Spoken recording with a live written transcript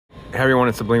Hey everyone,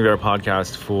 it's the Bling Vieira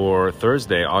podcast for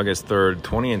Thursday, August 3rd,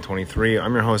 2023.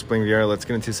 I'm your host, Bling Vieira. Let's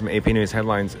get into some AP News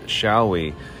headlines, shall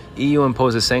we? EU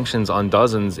imposes sanctions on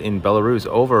dozens in Belarus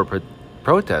over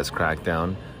protest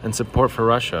crackdown and support for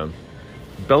Russia.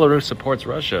 Belarus supports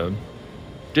Russia.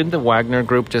 Didn't the Wagner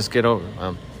group just get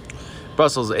over?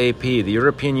 Brussels AP. The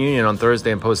European Union on Thursday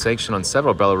imposed sanctions on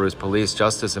several Belarus police,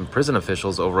 justice, and prison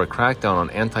officials over a crackdown on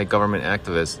anti-government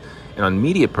activists and on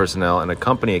media personnel and a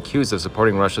company accused of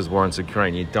supporting Russia's war on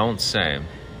Ukraine. You don't say.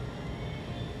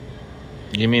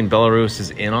 You mean Belarus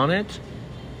is in on it?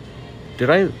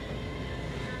 Could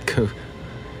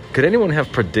anyone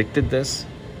have predicted this?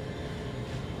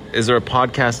 Is there a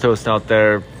podcast host out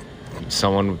there,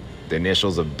 someone with the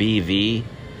initials of BV?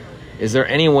 Is there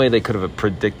any way they could have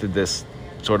predicted this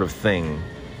sort of thing?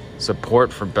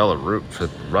 Support for Belarus.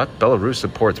 Belarus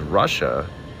supports Russia?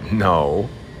 No.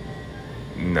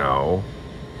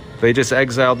 They just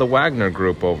exiled the Wagner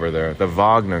group over there. The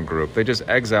Wagner group. They just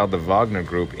exiled the Wagner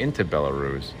group into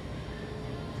Belarus.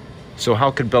 So how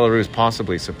could Belarus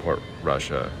possibly support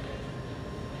Russia?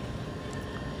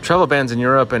 Travel bans in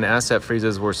Europe and asset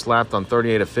freezes were slapped on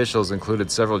 38 officials, included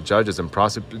several judges and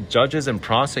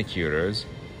prosecutors.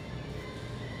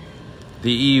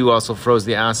 The EU also froze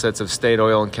the assets of state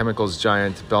oil and chemicals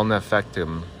giant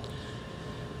Belnefectim.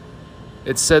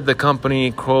 It said the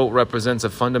company, quote, represents a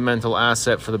fundamental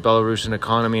asset for the Belarusian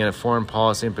economy and a foreign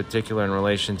policy in particular in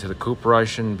relation to the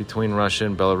cooperation between Russia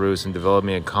and Belarus in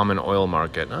developing a common oil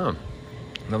market. Oh,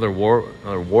 another war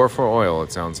for oil,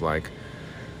 it sounds like.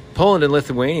 Poland and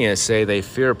Lithuania say they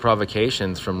fear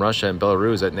provocations from Russia and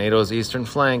Belarus at NATO's eastern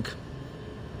flank.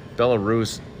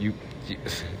 Belarus,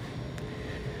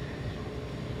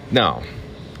 No,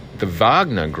 the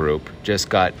Wagner group just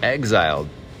got exiled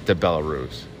to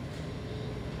Belarus.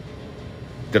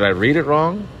 Did I read it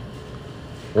wrong?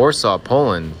 Warsaw,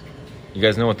 Poland. You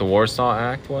guys know what the Warsaw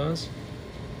Act was?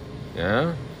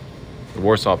 Yeah? The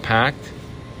Warsaw Pact?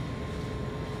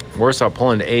 Warsaw,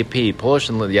 Poland, AP. Polish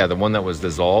and... Yeah, the one that was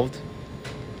dissolved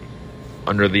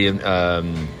under the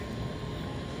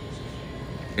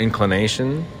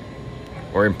inclination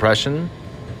or impression.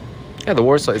 Yeah, the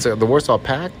Warsaw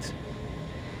Pact.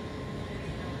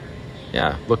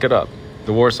 Yeah, look it up.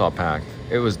 The Warsaw Pact.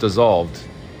 It was dissolved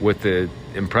with the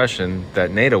impression that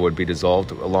NATO would be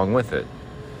dissolved along with it.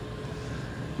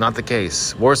 Not the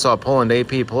case. Warsaw, Poland,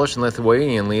 AP, Polish and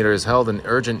Lithuanian leaders held an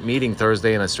urgent meeting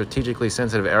Thursday in a strategically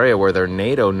sensitive area where their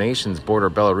NATO nations border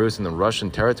Belarus and the Russian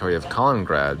territory of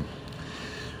Kaliningrad,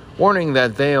 warning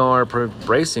that they are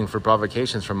bracing for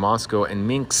provocations from Moscow and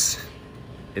Minsk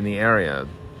in the area.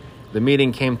 The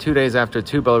meeting came 2 days after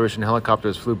two Belarusian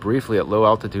helicopters flew briefly at low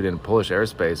altitude in Polish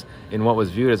airspace in what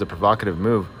was viewed as a provocative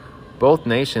move. Both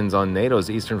nations on NATO's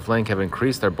eastern flank have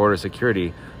increased their border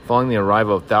security following the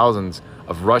arrival of thousands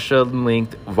of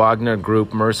Russia-linked Wagner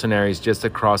Group mercenaries just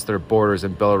across their borders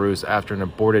in Belarus after an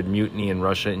aborted mutiny in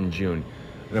Russia in June.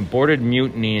 An aborted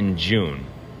mutiny in June.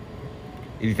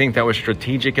 Do you think that was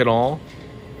strategic at all?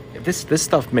 This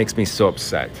stuff makes me so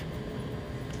upset.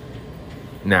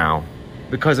 Now,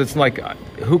 because it's like,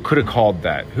 who could have called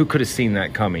that? Who could have seen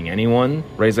that coming? Anyone?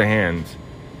 Raise a hand.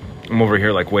 I'm over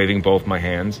here like waving both my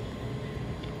hands.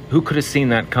 Who could have seen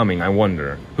that coming, I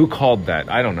wonder? Who called that?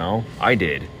 I don't know. I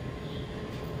did.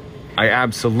 I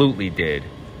absolutely did.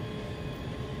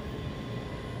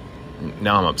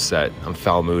 Now I'm upset. I'm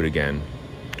foul mood again.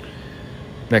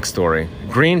 Next story.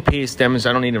 Greenpeace demonstrates...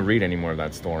 I don't need to read any more of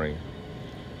that story.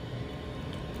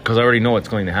 Because I already know what's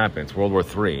going to happen. It's World War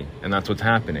III. And that's what's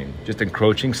happening. Just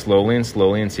encroaching slowly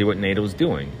and see what NATO's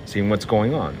doing. Seeing what's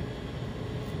going on.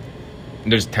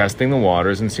 And they're just testing the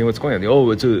waters and seeing what's going on.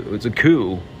 Oh, it's a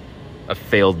coup. A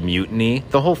failed mutiny.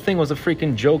 The whole thing was a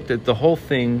freaking joke. The whole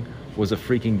thing was a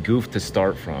freaking goof to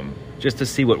start from. Just to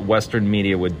see what Western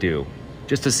media would do.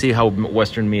 Just to see how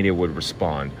Western media would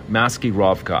respond.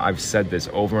 Maskirovka, I've said this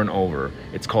over and over.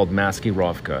 It's called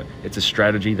Maskirovka. It's a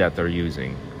strategy that they're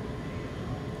using.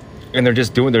 And they're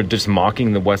just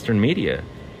mocking the Western media.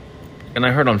 And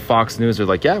I heard on Fox News, they're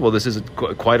like, yeah, well, this is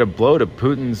quite a blow to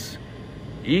Putin's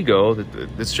ego.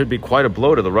 This should be quite a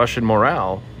blow to the Russian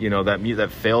morale. You know,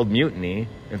 that failed mutiny.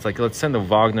 It's like, let's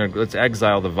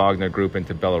exile the Wagner group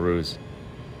into Belarus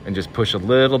and just push a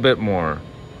little bit more.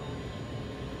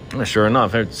 And sure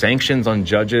enough, sanctions on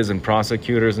judges and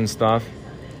prosecutors and stuff.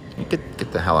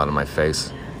 Get the hell out of my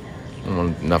face.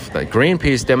 Enough of that.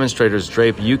 Greenpeace demonstrators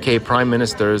drape UK Prime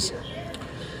Minister's...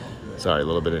 Sorry, a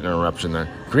little bit of interruption there.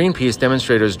 Greenpeace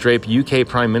demonstrators drape UK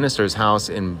Prime Minister's house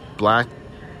in black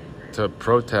to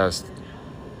protest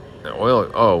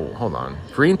oil... Oh, hold on.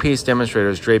 Greenpeace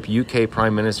demonstrators drape UK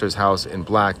Prime Minister's house in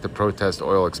black to protest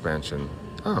oil expansion.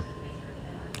 Oh.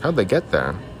 How'd they get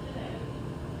there?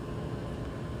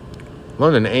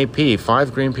 London, AP.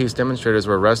 5 Greenpeace demonstrators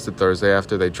were arrested Thursday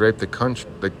after they draped the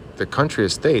country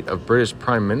estate of British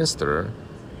Prime Minister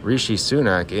Rishi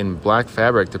Sunak in black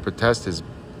fabric to protest his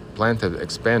plan to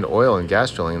expand oil and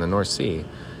gas drilling in the North Sea.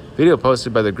 Video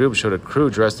posted by the group showed a crew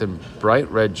dressed in bright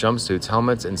red jumpsuits,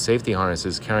 helmets, and safety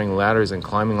harnesses, carrying ladders and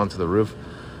climbing onto the roof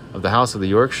of the House of the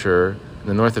Yorkshire in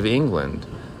the north of England.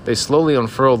 They slowly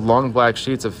unfurled long black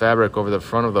sheets of fabric over the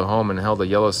front of the home and held a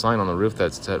yellow sign on the roof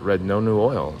that read "No New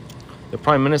Oil." The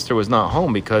Prime Minister was not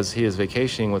home because he is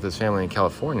vacationing with his family in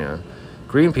California.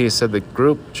 Greenpeace said the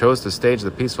group chose to stage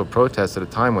the peaceful protest at a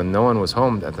time when no one was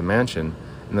home at the mansion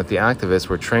and that the activists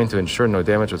were trained to ensure no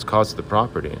damage was caused to the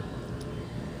property.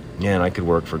 Yeah, and I could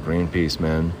work for Greenpeace,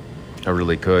 man. I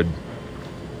really could.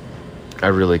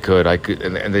 I could,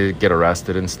 and they get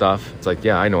arrested and stuff. It's like,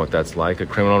 yeah, I know what that's like. A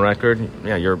criminal record.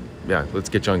 Yeah, let's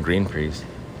get you on Greenpeace.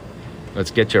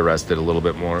 Let's get you arrested a little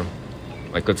bit more.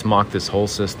 Like, let's mock this whole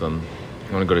system.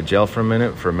 You want to go to jail for a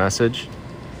minute for a message?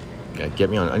 Yeah, get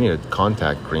me on. I need to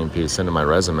contact Greenpeace, send them my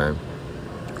resume.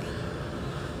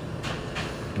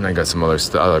 And I got some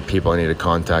other people I need to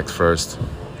contact first.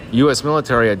 U.S.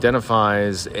 military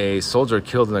identifies a soldier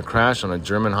killed in a crash on a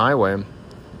German highway.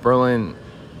 Berlin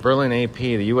AP,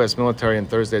 the U.S. military on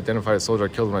Thursday identified a soldier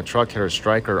killed when a truck hit a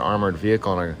Stryker armored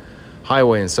vehicle on a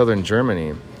highway in southern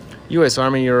Germany. U.S.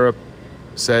 Army Europe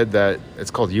said that,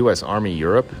 it's called U.S. Army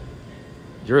Europe.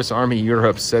 U.S. Army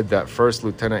Europe said that First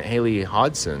Lieutenant Haley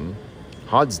Hodgson,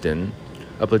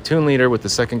 a platoon leader with the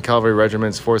 2nd Cavalry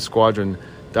Regiment's 4th Squadron,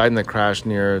 died in the crash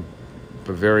near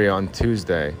Bavaria on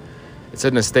Tuesday. It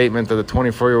said in a statement that the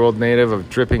 24-year-old native of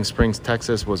Dripping Springs,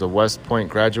 Texas, was a West Point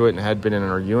graduate and had been in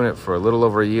her unit for a little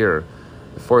over a year.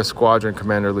 The 4th Squadron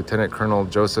Commander, Lieutenant Colonel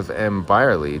Joseph M.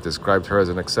 Byerly, described her as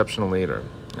an exceptional leader.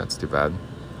 That's too bad.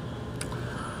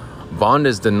 Bond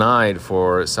is denied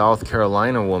for South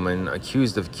Carolina woman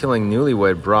accused of killing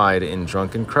newlywed bride in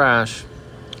drunken crash.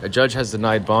 A judge has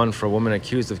denied bond for a woman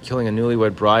accused of killing a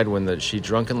newlywed bride when she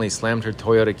drunkenly slammed her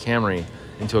Toyota Camry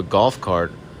into a golf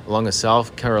cart along a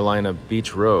South Carolina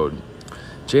beach road.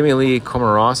 Jamie Lee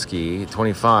Komorowski,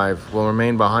 25, will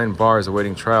remain behind bars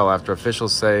awaiting trial after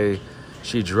officials say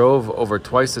she drove over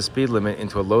twice the speed limit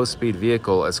into a low-speed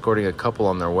vehicle escorting a couple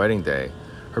on their wedding day.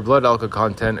 Her blood alcohol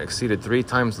content exceeded 3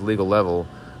 times the legal level,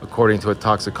 according to a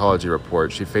toxicology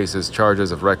report. She faces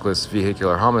charges of reckless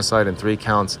vehicular homicide and 3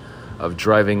 counts of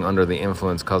driving under the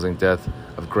influence causing death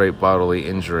of great bodily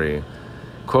injury.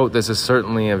 Quote, "This is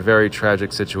certainly a very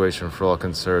tragic situation for all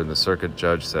concerned," the circuit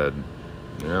judge said,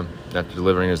 after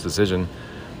delivering his decision.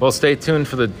 Well, stay tuned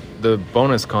for the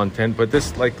bonus content, but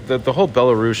this, like, the whole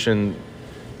Belarusian,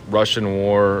 Russian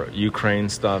war, Ukraine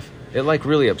stuff, it, like,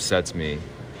 really upsets me.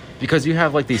 Because you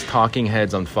have, like, these talking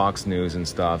heads on Fox News and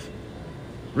stuff,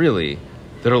 really,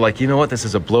 that are like, you know what, this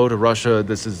is a blow to Russia,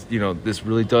 this is, this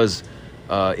really does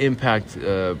impact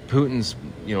Putin's,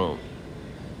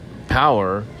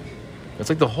 power. It's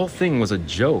like the whole thing was a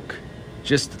joke,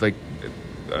 just like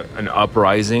an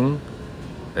uprising,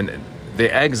 and they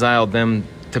exiled them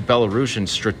to Belarus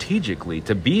strategically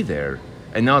to be there,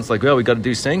 and now it's like, well, we got to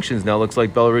do sanctions now. It looks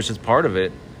like Belarus is part of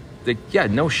it. Yeah,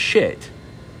 no shit.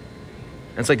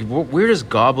 And it's like we're just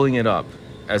gobbling it up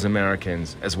as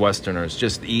Americans, as Westerners,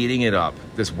 just eating it up.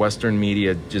 This Western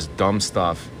media, just dumb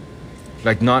stuff,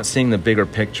 like not seeing the bigger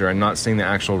picture and not seeing the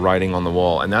actual writing on the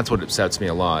wall, and that's what upsets me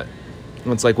a lot.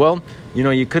 And it's like, well,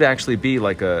 you could actually be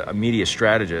like a media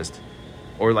strategist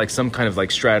or like some kind of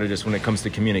like strategist when it comes to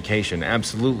communication.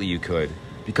 Absolutely you could,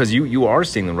 because you are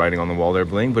seeing the writing on the wall there,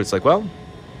 Bling, but it's like, well,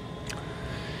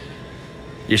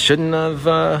 you shouldn't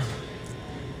have,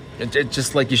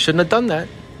 just like you shouldn't have done that.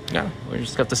 Yeah, we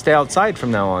just have to stay outside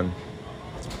from now on.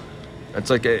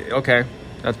 It's like, okay,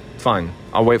 that's fine.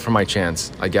 I'll wait for my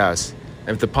chance, I guess.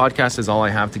 And if the podcast is all I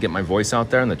have to get my voice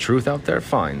out there and the truth out there,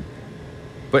 fine.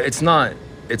 But it's not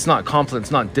complex.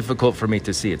 It's not difficult for me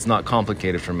to see. It's not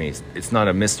complicated for me. It's not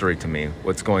a mystery to me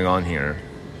what's going on here.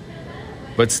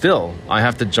 But still, I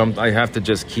have to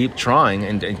just keep trying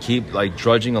and keep like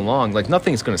drudging along. Like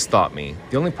nothing's going to stop me.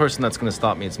 The only person that's going to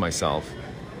stop me is myself.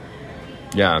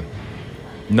 Yeah.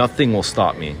 Nothing will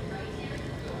stop me.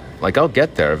 Like I'll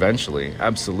get there eventually.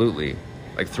 Absolutely.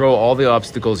 Like throw all the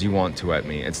obstacles you want to at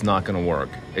me. It's not going to work.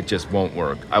 It just won't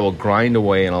work. I will grind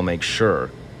away and I'll make sure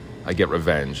I get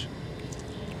revenge.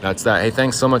 That's that. Hey,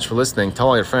 thanks so much for listening. Tell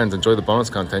all your friends. Enjoy the bonus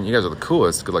content. You guys are the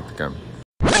coolest. Good luck to come.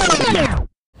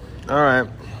 All right.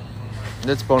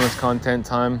 It's bonus content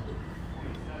time.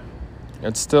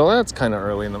 It's kind of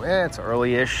early in the... it's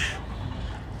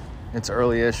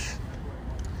early-ish.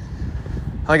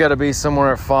 I got to be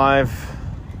somewhere at 5.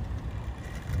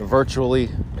 Virtually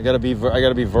I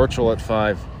gotta be virtual at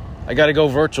 5. I gotta go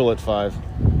virtual at 5.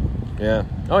 Yeah.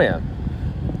 Oh yeah.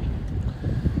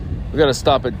 We gotta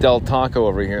stop at Del Taco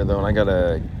over here though, and I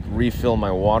gotta refill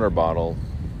my water bottle.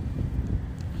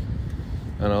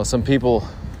 I know some people,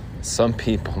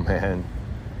 man.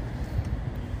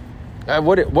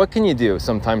 What can you do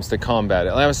sometimes to combat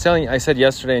it? I said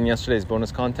yesterday in yesterday's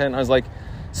bonus content, I was like,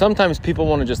 sometimes people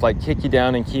want to just like kick you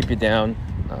down and keep you down.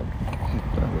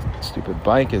 The stupid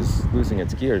bike is losing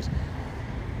its gears.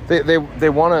 They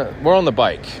want to. We're on the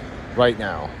bike right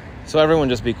now, so everyone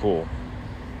just be cool.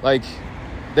 Like,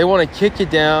 they want to kick you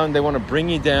down. They want to bring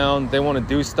you down. They want to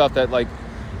do stuff that like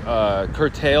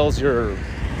curtails your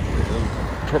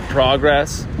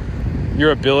progress,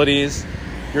 your abilities,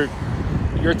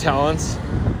 your talents,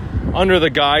 under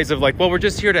the guise of like, well, we're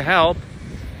just here to help.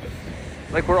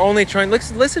 Like, we're only trying.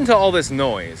 Listen to all this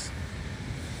noise.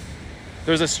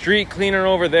 There's a street cleaner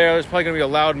over there. There's probably going to be a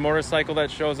loud motorcycle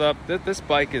that shows up. This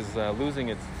bike is losing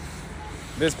its...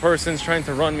 This person's trying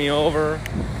to run me over.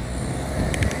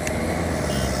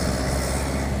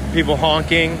 People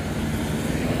honking.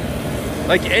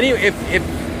 Like, if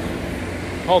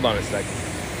hold on a second.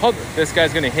 This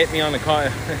guy's going to hit me on the car.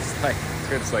 It's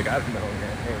like, I don't know,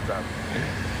 man. Hey, what's up?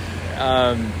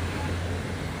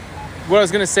 What I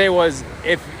was going to say was,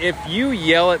 if you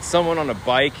yell at someone on a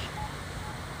bike,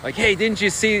 like, hey, didn't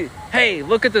you see? Hey,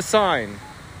 look at the sign.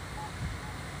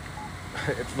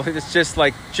 It's just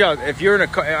like, if you're in a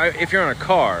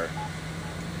car,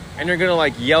 and you're gonna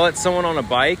like yell at someone on a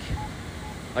bike,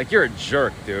 like, you're a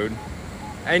jerk, dude.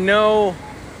 I know,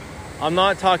 I'm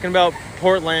not talking about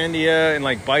Portlandia and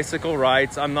like bicycle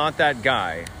rights. I'm not that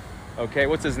guy. Okay,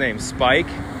 what's his name? Spike.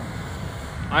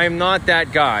 I am not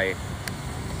that guy.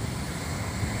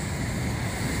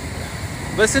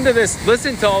 Listen to this.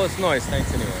 Listen to all this noise.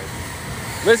 Thanks anyway.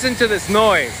 Listen to this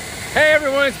noise. Hey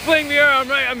everyone, it's Bling the Air.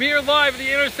 I'm here live at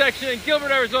the intersection in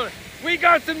Gilbert, Arizona. We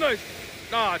got some noise.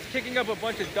 Oh, it's kicking up a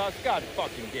bunch of dust. God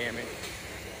fucking damn it.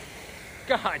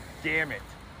 God damn it.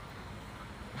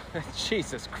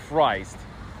 Jesus Christ.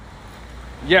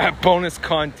 Yeah, bonus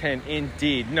content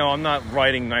indeed. No, I'm not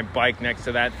riding my bike next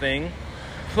to that thing.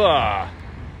 That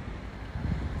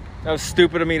was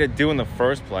stupid of me to do in the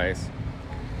first place.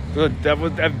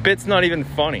 That bit's not even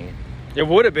funny. It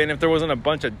would have been if there wasn't a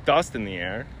bunch of dust in the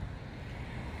air.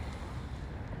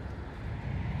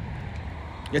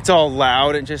 It's all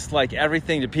loud and just like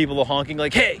everything to people honking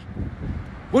like, hey,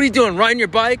 what are you doing? Riding your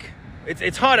bike?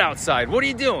 It's hot outside. What are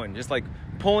you doing? Just like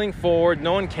pulling forward.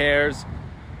 No one cares.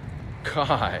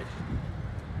 God.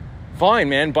 Fine,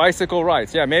 man. Bicycle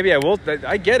rights. Yeah, maybe I will.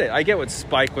 I get it. I get what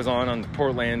Spike was on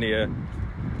Portlandia.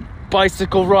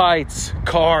 Bicycle rights.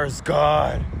 Cars.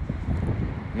 God.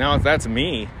 Now that's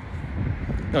me.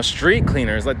 No, street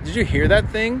cleaners. Like, did you hear that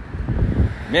thing?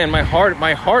 Man, my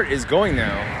heart is going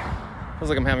now. Feels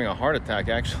like I'm having a heart attack,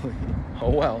 actually. Oh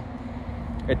well.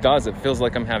 It does. It feels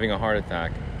like I'm having a heart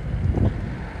attack.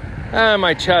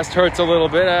 My chest hurts a little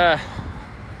bit. There's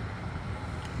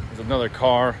another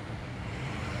car.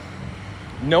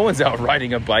 No one's out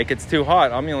riding a bike. It's too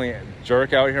hot. I'm the only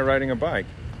jerk out here riding a bike.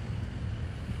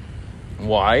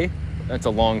 Why? That's a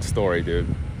long story,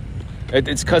 dude.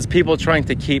 It's because people trying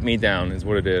to keep me down is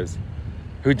what it is.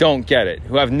 Who don't get it.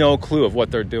 Who have no clue of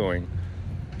what they're doing.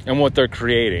 And what they're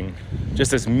creating. Just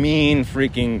this mean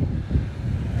freaking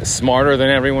smarter than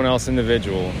everyone else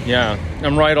individual. Yeah,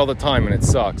 I'm right all the time and it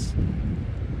sucks.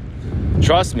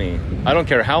 Trust me. I don't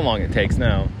care how long it takes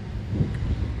now.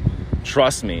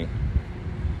 Trust me.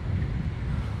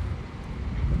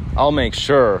 I'll make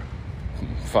sure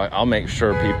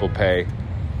people pay.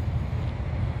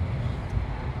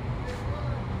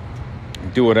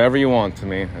 Do whatever you want to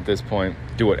me at this point.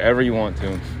 Do whatever you want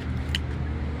to.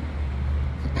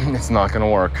 It's not gonna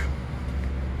work.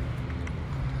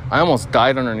 I almost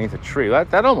died underneath a tree.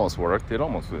 That almost worked. It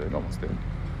almost did.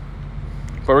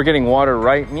 But we're getting water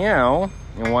right now.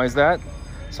 And why is that?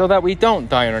 So that we don't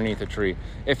die underneath a tree.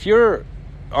 If you're,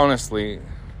 honestly,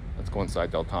 let's go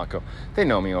inside Del Taco. They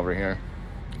know me over here.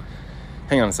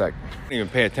 Hang on a sec. They don't even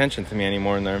pay attention to me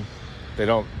anymore in there. They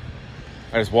don't.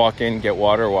 I just walk in, get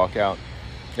water, walk out.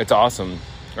 It's awesome.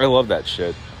 I love that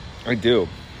shit. I do.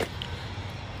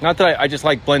 Not that I just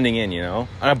like blending in, you know?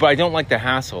 But I don't like the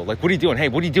hassle. Like, what are you doing? Hey,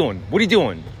 what are you doing? What are you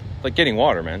doing? Like getting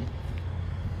water, man.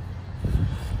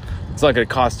 It's not going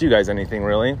to cost you guys anything,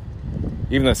 really.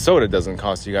 Even the soda doesn't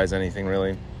cost you guys anything,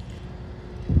 really.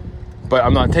 But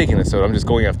I'm not taking the soda. I'm just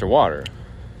going after water.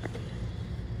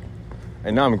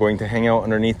 And now I'm going to hang out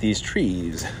underneath these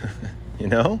trees. You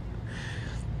know?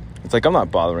 It's like, I'm not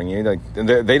bothering you. Like,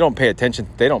 they don't pay attention.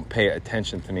 They don't pay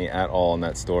attention to me at all in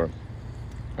that store.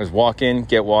 I just walk in,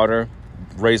 get water,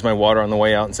 raise my water on the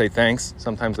way out and say thanks.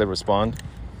 Sometimes they respond.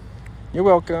 You're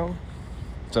welcome.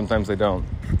 Sometimes they don't.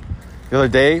 The other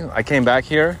day, I came back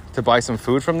here to buy some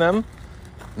food from them,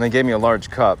 and they gave me a large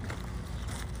cup.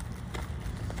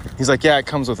 He's like, yeah, it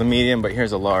comes with a medium, but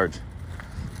here's a large.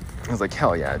 I was like,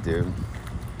 hell yeah, dude.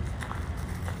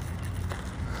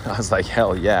 I was like,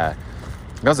 hell yeah.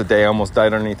 That was the day I almost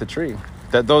died underneath the tree.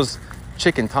 Those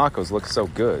chicken tacos look so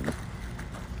good.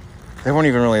 They weren't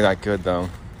even really that good, though.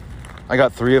 I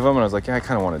got 3 of them, and I was like, yeah, I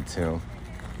kind of wanted 2.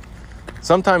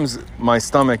 Sometimes my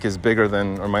stomach is bigger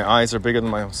than, or my eyes are bigger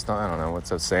than my stomach. I don't know, what's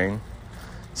that saying?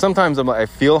 Sometimes I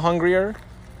feel hungrier,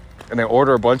 and I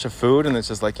order a bunch of food, and it's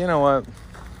just like, you know what?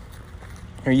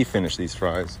 Here, you finish these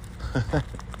fries.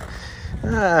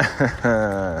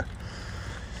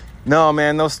 No,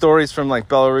 man, those stories from like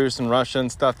Belarus and Russia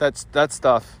and stuff, that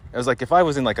stuff. It was like if I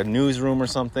was in like a newsroom or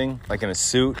something, like in a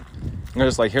suit, and they're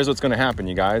just like, here's what's going to happen,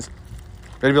 you guys.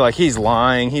 They'd be like, he's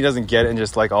lying, he doesn't get it, and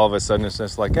just like all of a sudden it's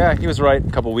just like, yeah, he was right.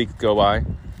 A couple weeks go by,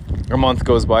 or a month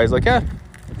goes by, he's like, yeah,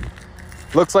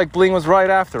 looks like Bling was right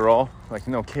after all. Like,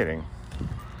 no kidding.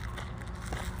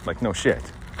 Like, no shit.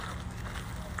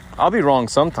 I'll be wrong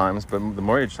sometimes, but the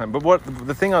more each time. But what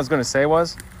the thing I was going to say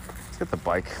was, let's get the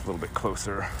bike a little bit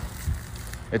closer.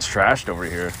 It's trashed over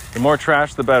here. The more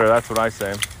trash, the better. That's what I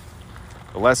say.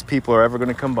 The less people are ever going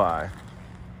to come by.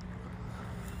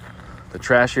 The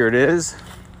trashier it is,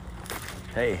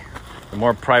 hey, the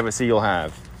more privacy you'll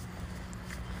have.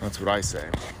 That's what I say.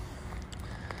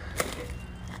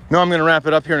 No, I'm going to wrap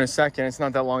it up here in a second. It's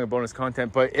not that long of bonus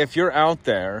content. But if you're out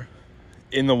there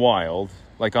in the wild,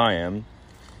 like I am,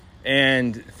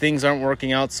 and things aren't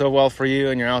working out so well for you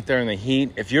and you're out there in the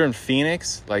heat, if you're in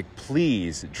Phoenix, like,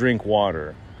 please drink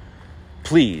water.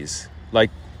 Please. Like,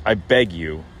 I beg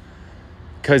you.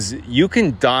 Because you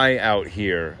can die out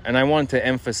here. And I want to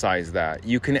emphasize that.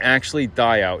 You can actually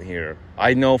die out here.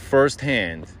 I know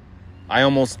firsthand. I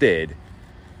almost did.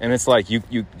 And it's like, you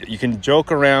can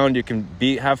joke around, you can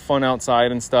have fun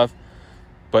outside and stuff,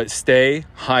 but stay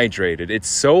hydrated. It's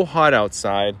so hot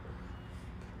outside.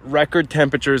 Record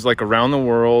temperatures like around the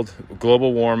world,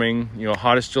 global warming,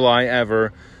 hottest July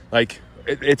ever. Like,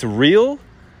 it's real.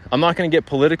 I'm not going to get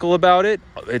political about it.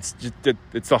 It's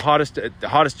the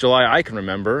hottest July I can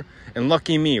remember. And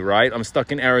lucky me, right? I'm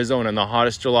stuck in Arizona in the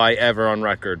hottest July ever on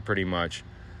record, pretty much,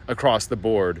 across the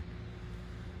board.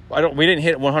 We didn't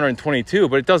hit 122,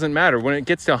 but it doesn't matter. When it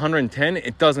gets to 110,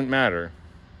 it doesn't matter.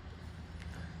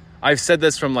 I've said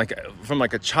this from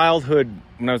a childhood.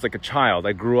 When I was like a child,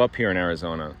 I grew up here in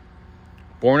Arizona,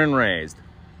 born and raised.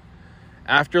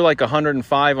 After like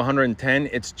 105, 110,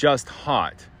 it's just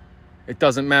hot. It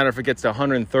doesn't matter if it gets to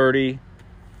 130.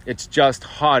 It's just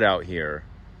hot out here.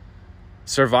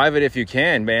 Survive it if you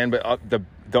can, man. But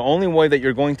the only way that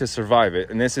you're going to survive it,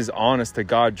 and this is honest to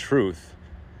God truth,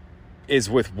 is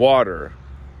with water.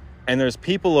 And there's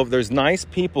nice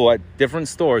people at different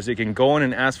stores. You can go in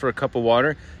and ask for a cup of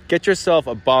water. Get yourself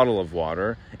a bottle of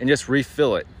water and just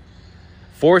refill it.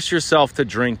 Force yourself to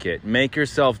drink it. Make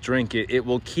yourself drink it. It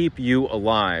will keep you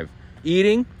alive.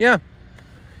 Eating? Yeah.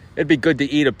 It'd be good to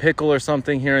eat a pickle or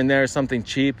something here and there, something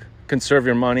cheap. Conserve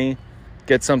your money.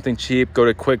 Get something cheap. Go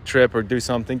to Quick Trip or do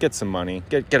something. Get some money.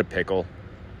 Get a pickle.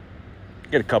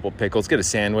 Get a couple pickles. Get a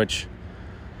sandwich.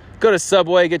 Go to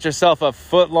Subway. Get yourself a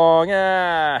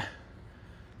footlong.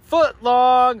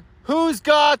 Footlong. Who's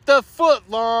got the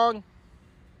footlong?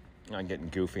 I'm getting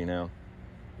goofy now.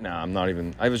 Nah, I'm not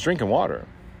even. I was drinking water.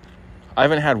 I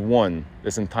haven't had one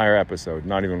this entire episode.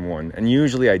 Not even one. And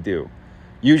usually I do.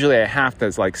 Usually I have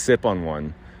to like sip on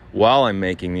one while I'm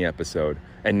making the episode.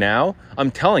 And now I'm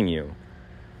telling you,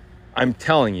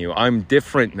 I'm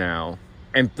different now.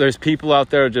 And there's people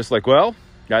out there just like, well,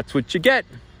 that's what you get.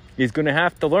 He's going to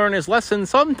have to learn his lesson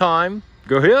sometime.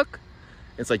 Go hook.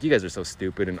 It's like, you guys are so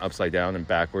stupid and upside down and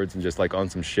backwards and just like on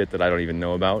some shit that I don't even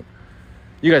know about.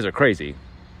 You guys are crazy.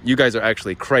 You guys are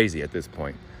actually crazy at this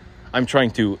point. I'm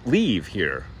trying to leave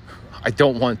here. I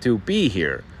don't want to be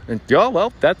here. And, oh,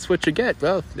 well, that's what you get.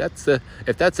 Well,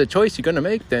 if that's a choice you're going to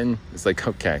make, then it's like,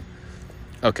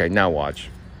 okay, now watch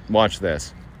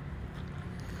this.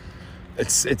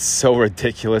 It's so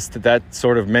ridiculous that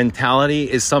sort of mentality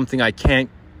is something I can't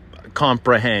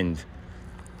comprehend.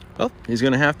 Well, he's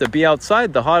going to have to be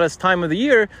outside the hottest time of the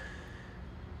year.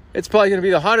 It's probably going to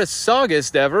be the hottest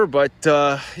August ever, but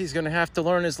he's going to have to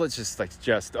learn his,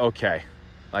 okay.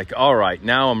 Like, all right,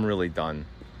 now I'm really done.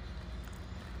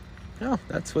 No,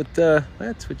 that's what you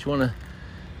want to,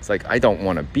 it's like, I don't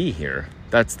want to be here.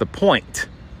 That's the point.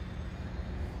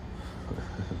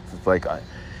 It's like,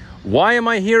 why am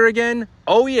I here again?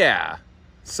 Oh yeah,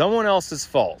 someone else's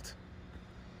fault.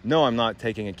 No, I'm not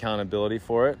taking accountability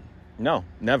for it. No,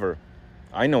 never.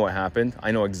 I know what happened.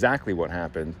 I know exactly what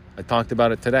happened. I talked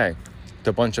about it today to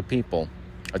a bunch of people.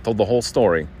 I told the whole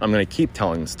story. I'm going to keep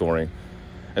telling the story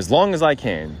as long as I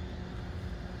can.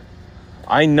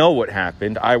 I know what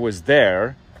happened. I was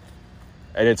there.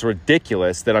 And it's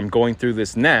ridiculous that I'm going through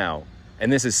this now.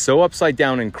 And this is so upside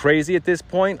down and crazy at this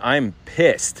point. I'm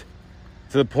pissed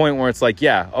to the point where it's like,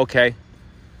 yeah, okay.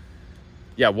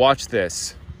 Yeah, watch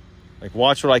this. Like,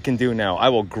 watch what I can do now. I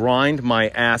will grind my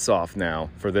ass off now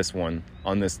for this one.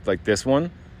 On this, like this one.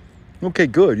 Okay,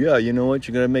 good. Yeah, you know what?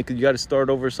 You got to start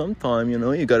over sometime, you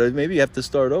know? Maybe you have to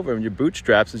start over. And your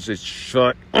bootstraps is just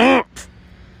shut up.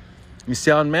 You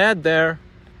sound mad there.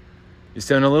 You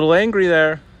sound a little angry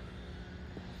there.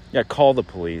 Yeah, call the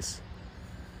police.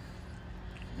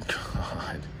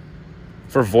 God.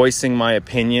 For voicing my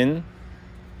opinion.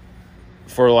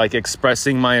 For, like,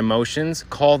 expressing my emotions.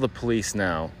 Call the police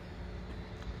now.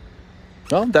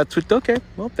 Well, that's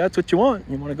what you want.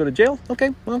 You want to go to jail?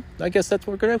 Okay, well, I guess that's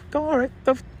what we're going to go. All right.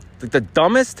 The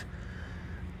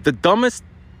dumbest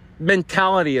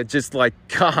mentality of just like,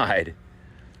 God.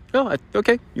 Oh,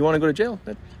 okay, you want to go to jail?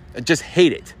 I just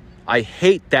hate it. I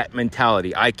hate that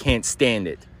mentality. I can't stand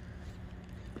it.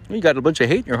 You got a bunch of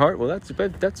hate in your heart. Well, that's what you're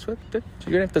going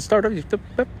to have to start over.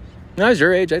 When I was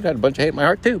your age, I had a bunch of hate in my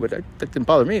heart too, but that didn't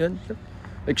bother me.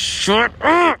 Like, shut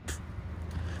up.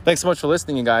 Thanks so much for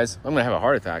listening, you guys. I'm going to have a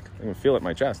heart attack. I can feel it in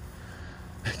my chest.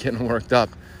 Getting worked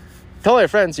up. Tell all your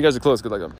friends. You guys are close. Good luck.